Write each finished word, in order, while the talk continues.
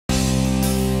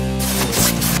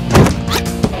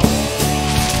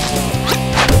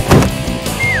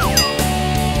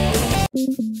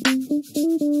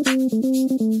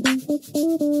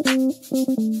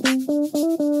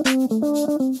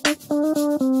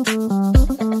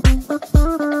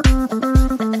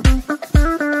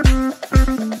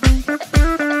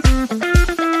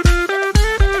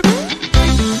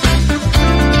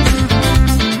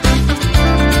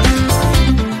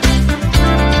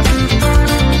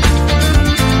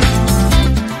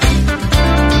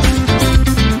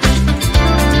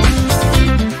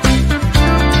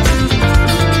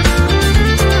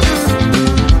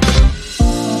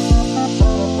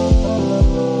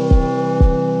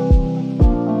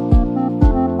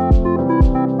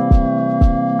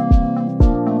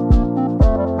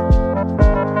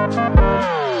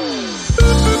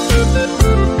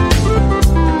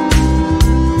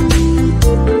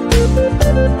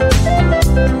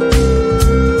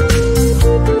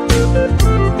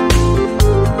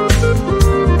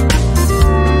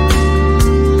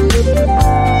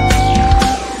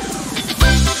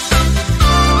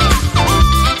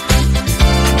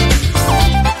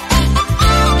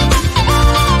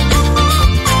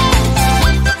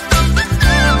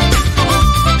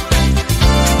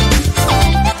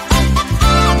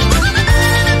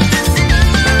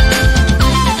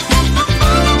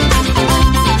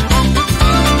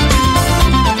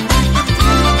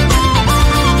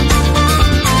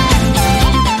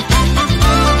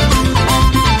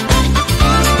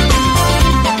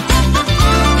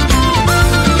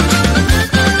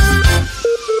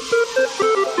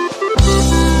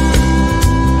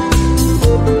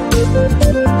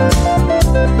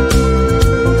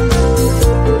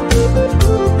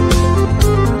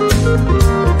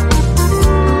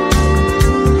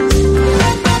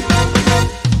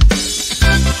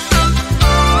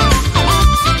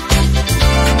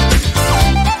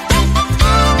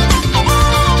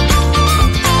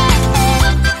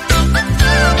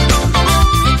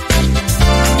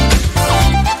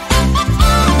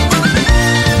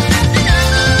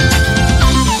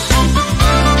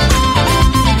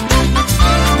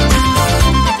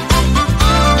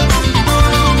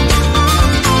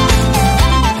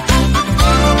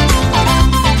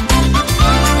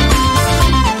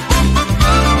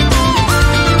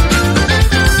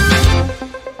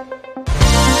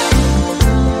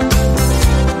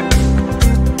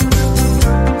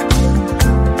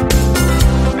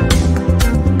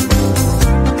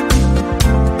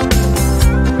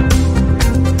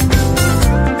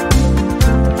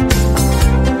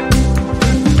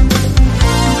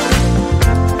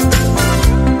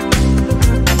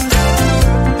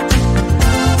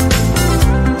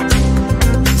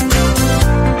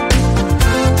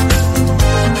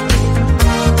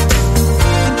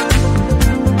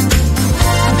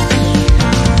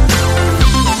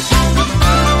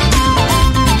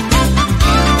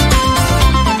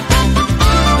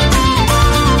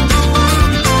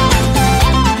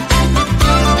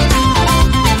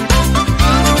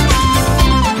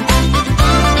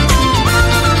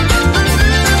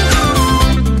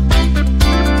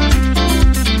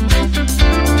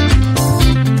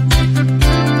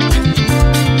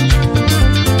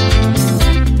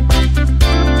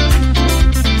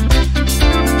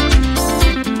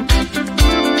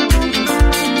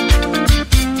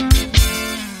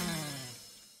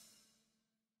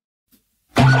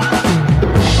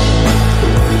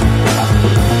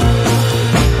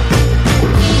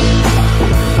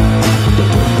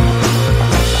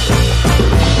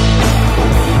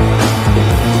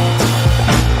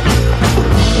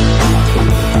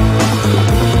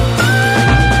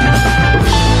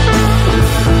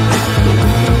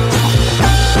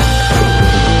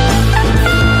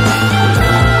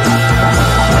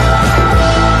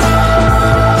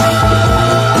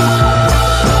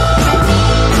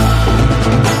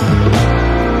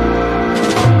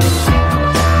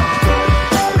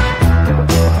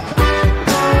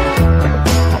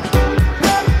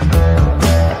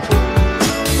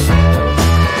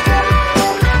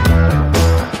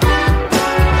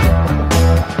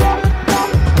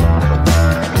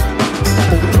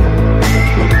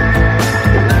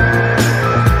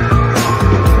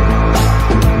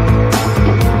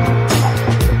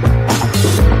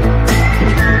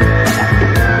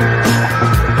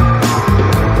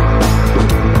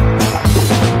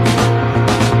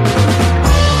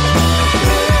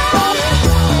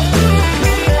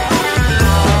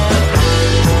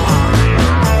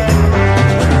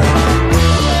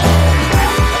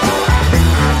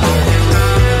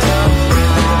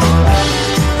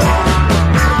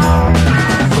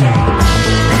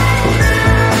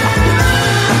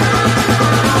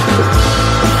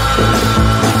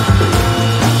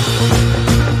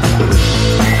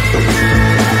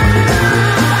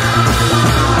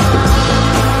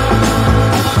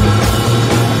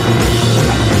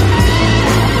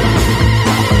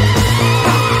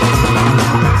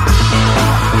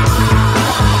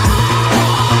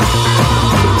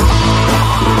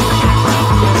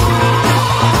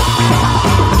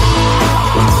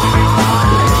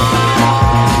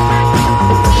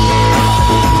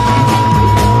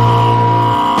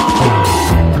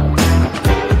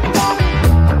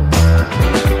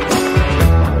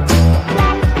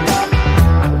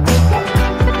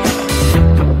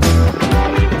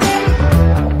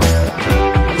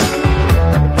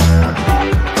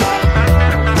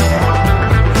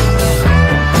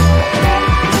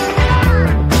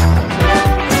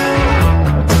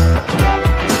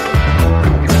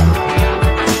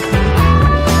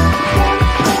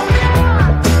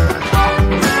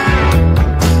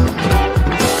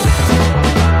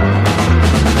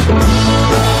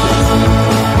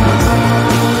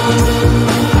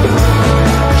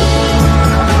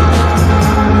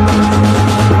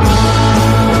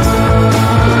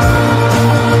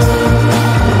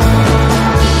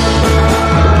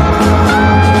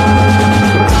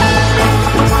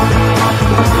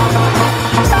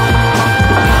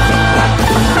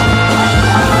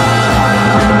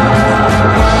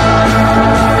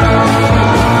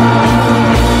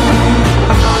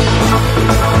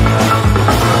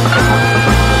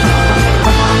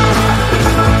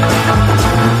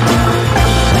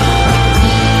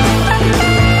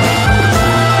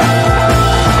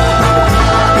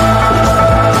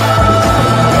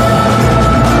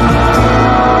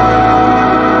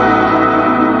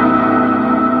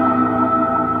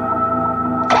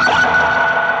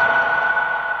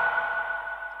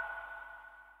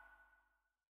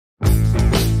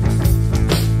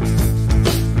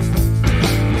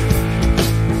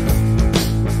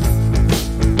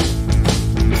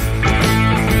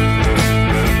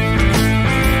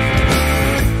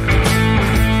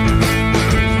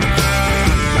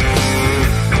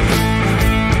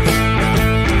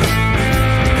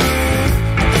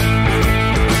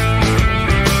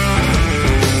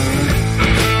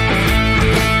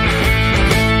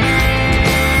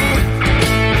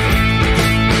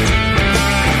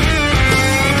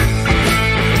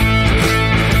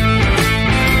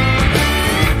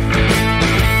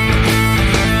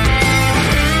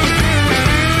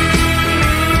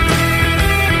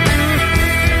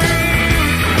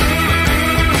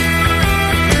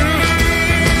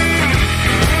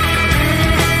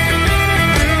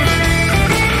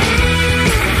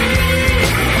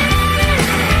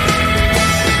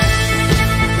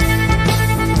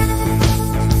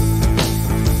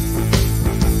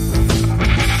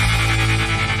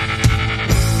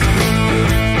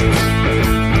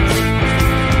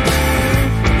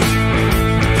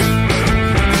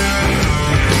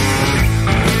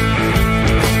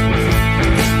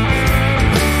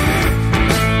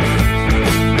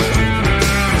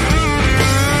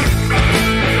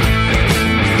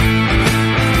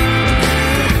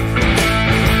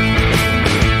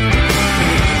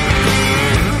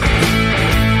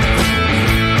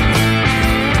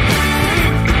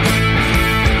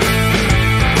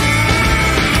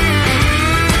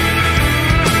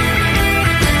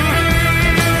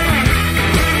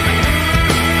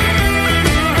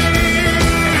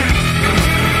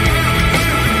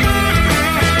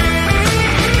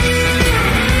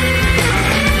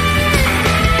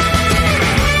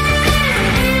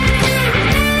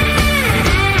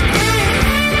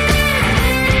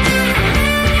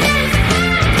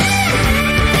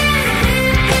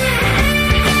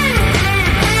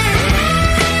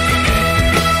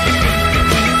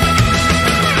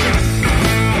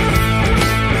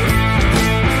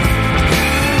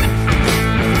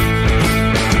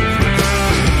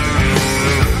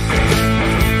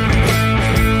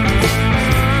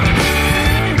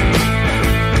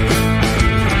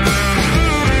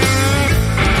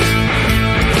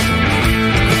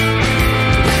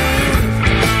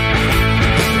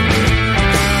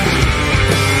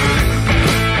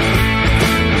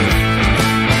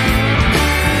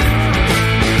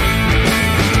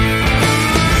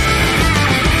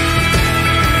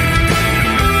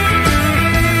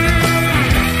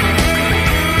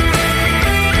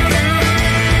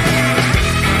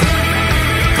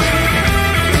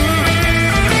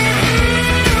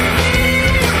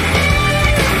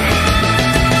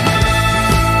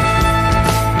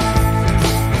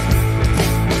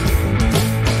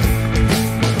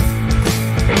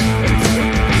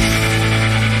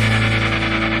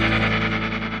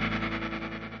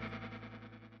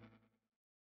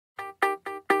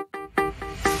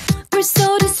We're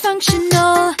so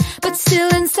dysfunctional, but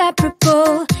still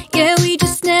inseparable. Yeah, we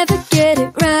just never get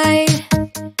it right.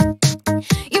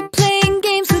 You're playing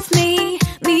games with me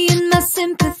and my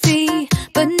sympathy,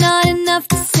 but not enough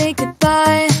to say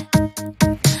goodbye.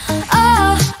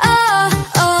 Oh, oh,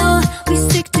 oh, we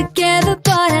stick together,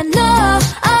 but I know,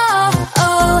 oh,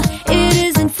 oh, it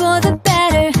isn't for the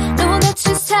better. No, that's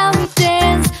just how we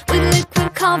dance, with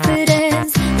liquid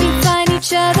confidence. We find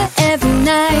each other every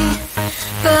night.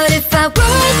 But if I were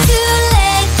to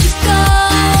let you go,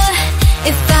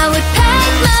 if I would pack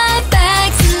my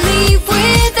bags and leave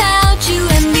without you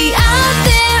and be out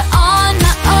there on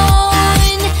my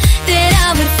own, then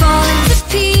I would fall into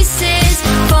pieces,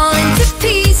 fall into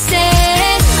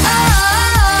pieces.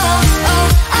 Oh, oh,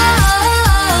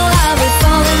 oh, I would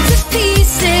fall into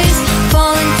pieces,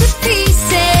 fall into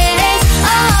pieces.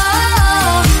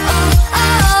 Oh, oh,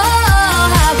 oh,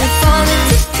 I would fall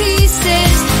into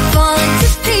pieces, fall into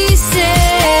pieces.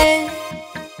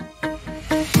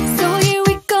 So here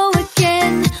we go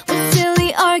again with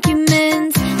silly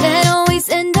arguments that always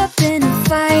end up in a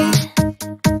fight.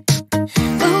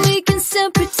 But we can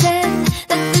still pretend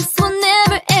that this will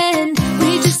never end.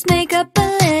 We just make up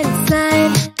and let it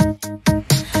slide.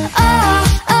 Oh,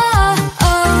 oh,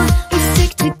 oh, we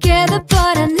stick together,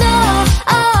 but I know,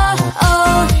 oh,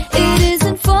 oh, it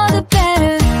isn't for the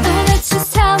better. No, that's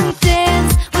just how we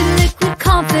dance, with liquid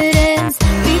confidence.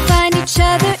 We find each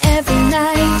other every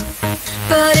night.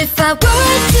 But if I were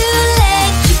to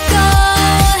let you go,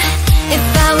 if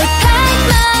I would pack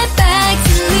my bags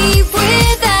and leave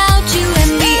without you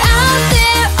and be out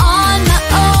there on my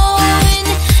own,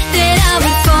 then I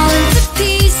would fall into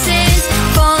pieces,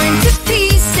 fall into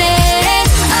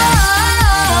pieces. Oh,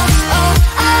 oh,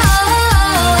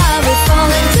 oh, I would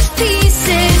fall into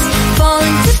pieces, fall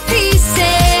into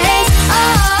pieces. Oh,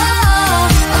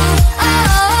 oh,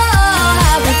 oh,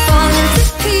 I would fall into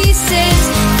pieces,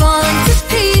 fall into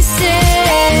pieces.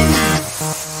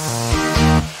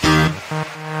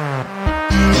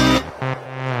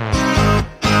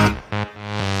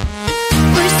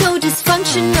 We're so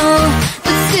dysfunctional,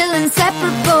 but still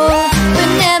inseparable.